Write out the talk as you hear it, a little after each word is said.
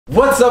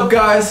What's up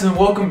guys and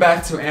welcome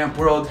back to Amp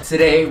World.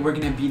 Today we're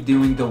gonna be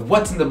doing the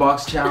What's in the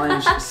Box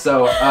challenge.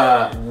 So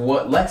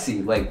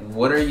Lexi,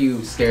 what are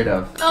you scared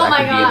of? Oh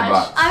my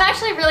gosh, I'm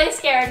actually really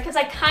scared because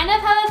I kind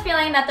of have a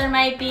feeling that there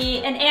might be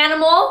an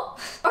animal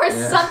or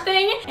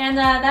something, and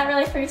that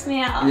really freaks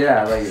me out.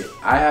 Yeah,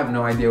 I have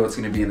no idea what's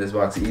gonna be in this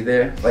box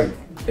either.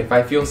 If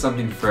I feel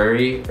something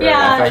furry or if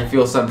I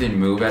feel something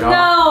move at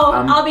all,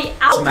 I'll be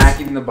out.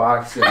 Smacking the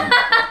box and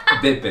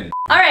dipping.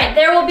 All right,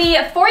 there will be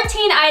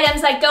 14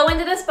 items that go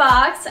into this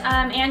box.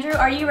 Andrew,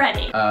 are you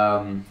ready?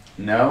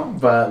 No,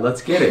 but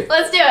let's get it.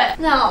 Let's do it.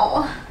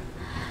 No.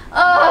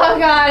 Oh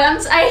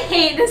God, I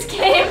hate this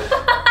game.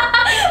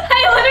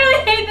 I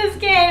literally hate this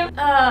game.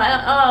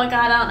 Oh God,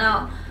 I don't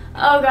know.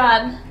 Oh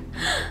God.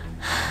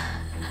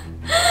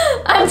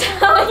 I'm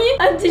telling you.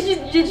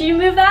 Did you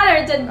move that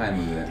or did I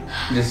move it?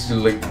 Just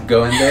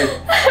go in there,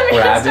 I'm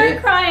grab gonna it.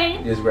 start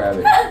crying. Just grab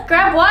it.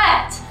 Grab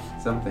what?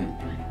 Something.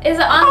 Is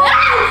it on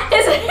there?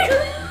 Is it?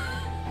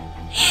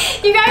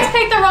 You guys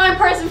picked the wrong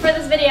person for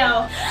this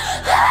video.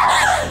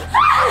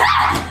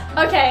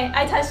 Okay,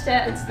 I touched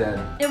it. It's dead.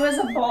 It was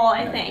a bowl,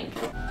 I think.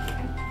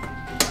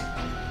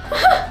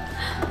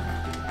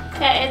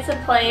 Okay, it's a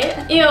plate.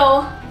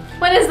 Ew.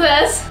 What is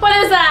this? What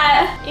is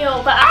that?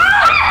 Ew, but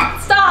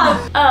stop.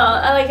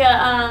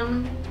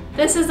 Oh,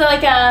 this is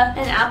like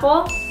an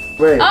apple.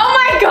 Wait. Oh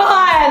my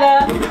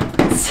God.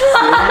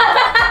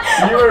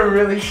 You were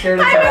really scared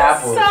of the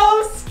apples. I'm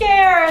so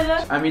scared.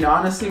 I mean,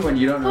 honestly, when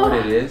you don't know what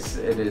it is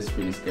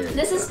pretty scary.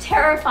 This is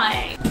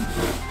terrifying.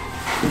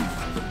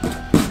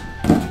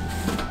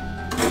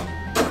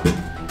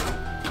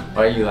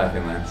 Why are you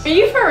laughing, Lance? Are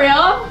you for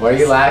real? Why are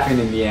you laughing,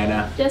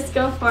 Indiana? Just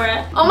go for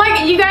it. Oh my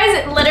God, you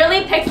guys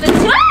literally picked the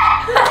two.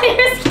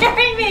 You're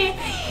scaring me.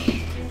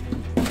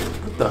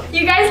 What the?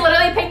 You guys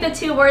literally picked the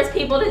two worst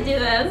people to do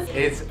this.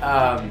 It's,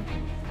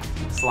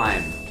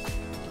 slime.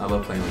 I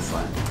love playing with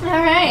slime.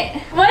 All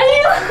right. What are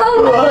you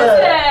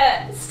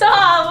laughing?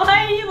 Stop.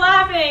 Why are you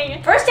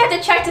laughing? First, you have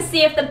to check to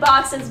see if the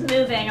box is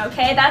moving,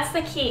 okay? That's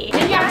the key.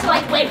 Did you have to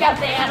wake up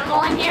the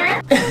animal in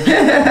here?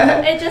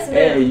 It just moved.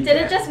 Hey, did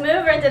it just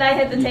move or did I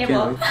hit the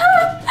table?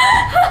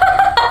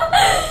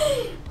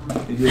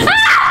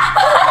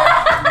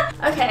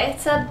 Okay,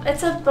 it's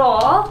a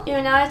bowl.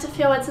 You now have to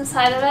feel what's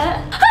inside of it.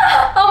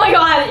 Oh my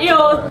God,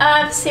 ew.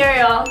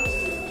 Cereal.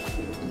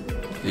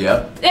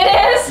 Yep. It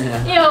is?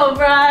 Yeah. Ew,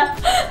 bruh.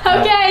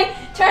 Okay,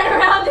 turn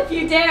around if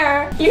you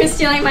dare. You're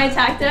stealing my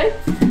tactic.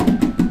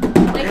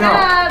 Wake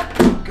up.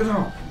 Get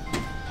out.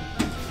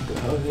 What the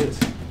hell is this?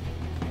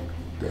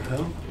 The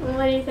hell?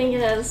 What do you think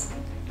it is?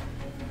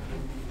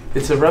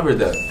 It's a rubber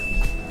duck.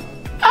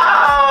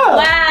 Oh!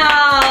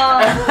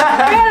 Wow.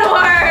 Good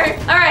work.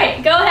 All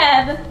right, go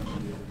ahead.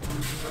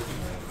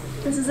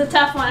 This is a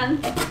tough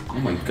one. Oh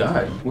my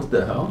God. What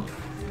the hell?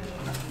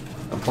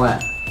 A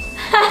plant.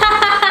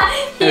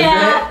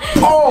 Yeah.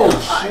 Oh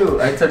shoot!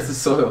 I touched the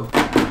soil.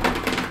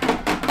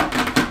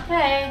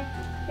 Okay,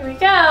 here we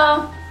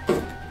go.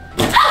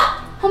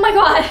 Oh my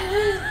God!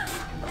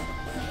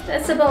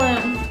 That's a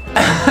balloon.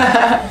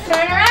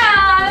 Turn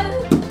around.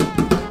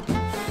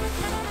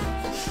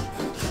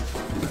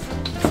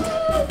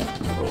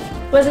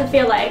 What does it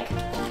feel like?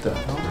 What the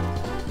hell?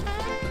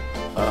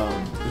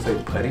 It's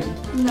like putty?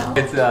 No.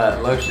 It's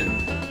lotion.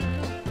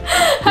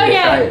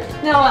 Okay.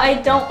 No,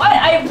 I don't.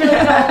 I really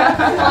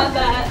don't want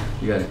that.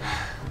 You got it.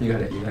 You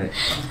got it. You got it.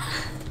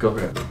 Go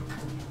for it.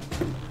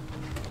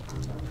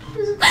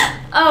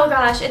 Oh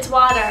gosh, it's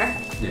water.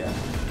 Yeah.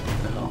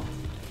 What the hell?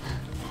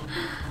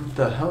 What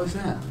the hell is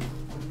that?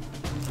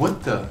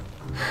 What the?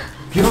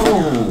 Yo!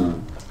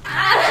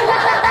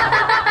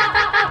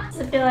 Does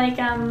it feel like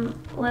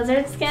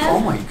lizard skin? Oh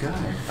my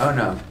God. Oh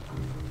no.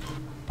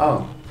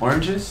 Oh,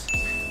 oranges?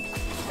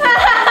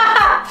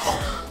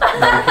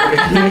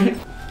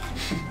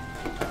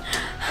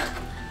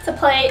 It's a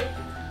plate.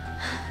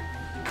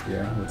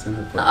 Yeah, what's in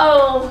the plate?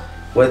 Oh.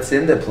 What's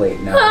in the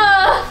plate now?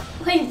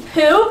 Like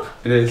poop?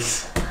 It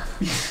is.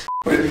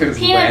 What if it was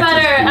Peanut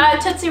Lance's butter,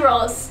 Tootsie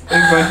Rolls. It's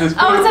Lance's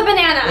poop. Oh, it's a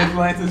banana. It's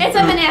Lance's It's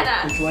poop. a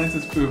banana. It's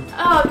Lance's poop.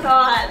 Oh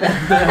God.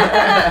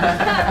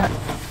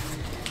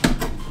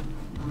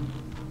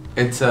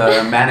 It's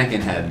a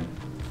mannequin head.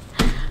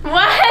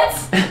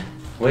 What?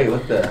 Wait,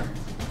 what the?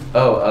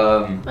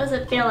 Oh, What does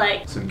it feel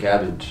like? some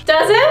cabbage.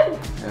 Does it?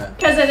 Yeah.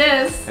 Because it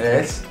is. It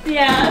is?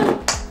 Yeah.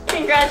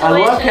 Congratulations. I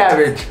love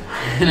cabbage.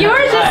 You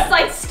were just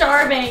like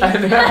starving. I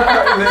know.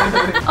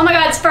 Oh my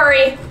God, it's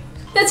furry.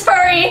 It's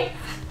furry.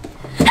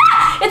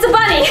 It's a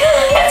bunny.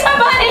 It's a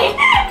bunny.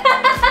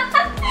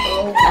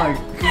 Oh my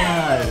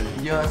God.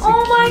 Yo, that's Oh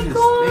the my cutest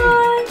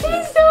God.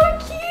 He's so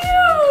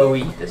cute. Can we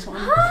eat this one?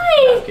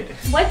 Hi. Okay.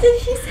 What did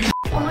he say?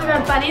 Oh my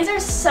God, bunnies are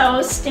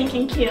so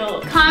stinking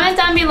cute. Comment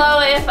down below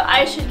if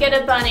I should get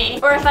a bunny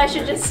or if I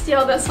should just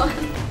steal this one.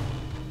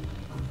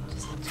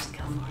 Just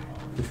go for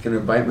it. It's gonna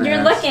bite my You're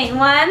ass. looking.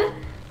 1,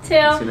 2,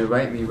 It's gonna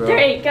bite me, bro.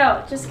 3.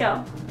 Go. Just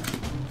go.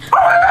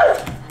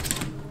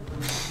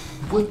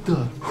 What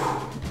the?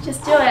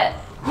 Just do it.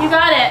 You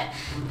got it.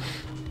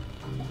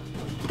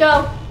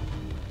 Go.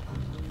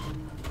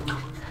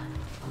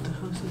 What the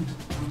hell is this?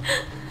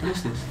 What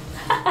is this?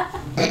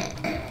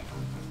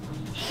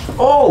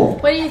 Oh!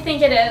 What do you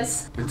think it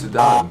is? It's a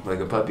dog, like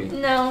a puppy.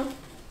 No.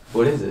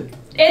 What is it?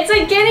 It's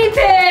a guinea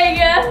pig!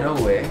 No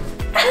way.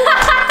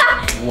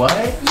 What?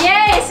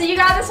 Yay, so you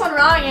got this one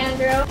wrong,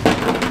 Andrew.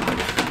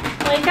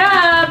 Wake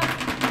up.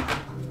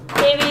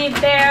 Baby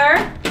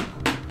bear.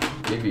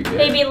 Baby bear.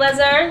 Baby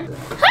lizard.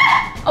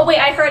 Oh wait,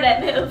 I heard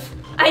it move.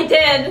 I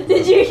did.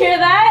 Did you hear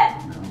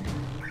that?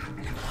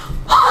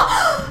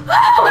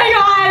 Oh my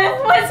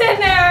god, what's in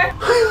there?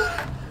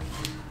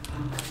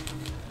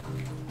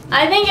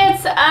 I think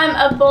it's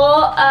a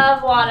bowl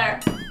of water.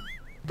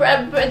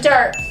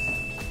 Dirt.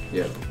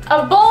 Yep.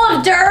 A bowl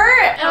of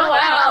dirt? Oh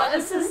wow,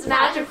 this is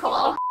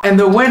magical. And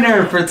the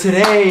winner for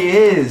today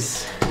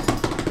is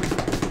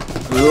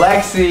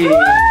Lexi.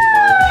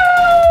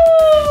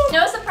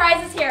 No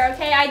surprises here,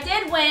 okay? I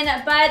did win,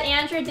 but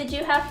Andrew, did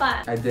you have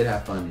fun? I did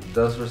have fun.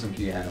 Those were some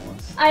cute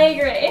animals. I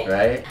agree.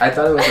 Right? I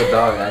thought it was a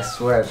dog. I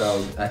swear I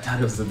thought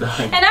it was a dog.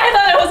 And I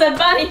thought it was a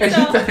bunny, And so.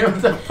 you thought it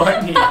was a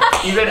bunny,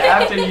 even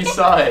after you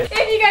saw it.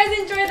 If you guys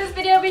enjoyed this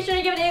video, be sure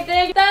to give it a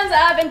big thumbs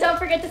up and don't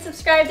forget to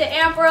subscribe to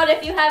Amp World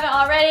if you haven't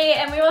already.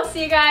 And we will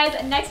see you guys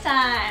next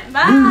time.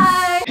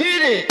 Bye!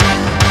 Hit it!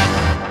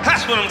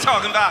 That's what I'm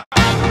talking about.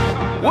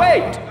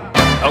 Wait!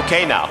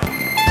 Okay, now,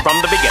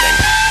 from the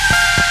beginning.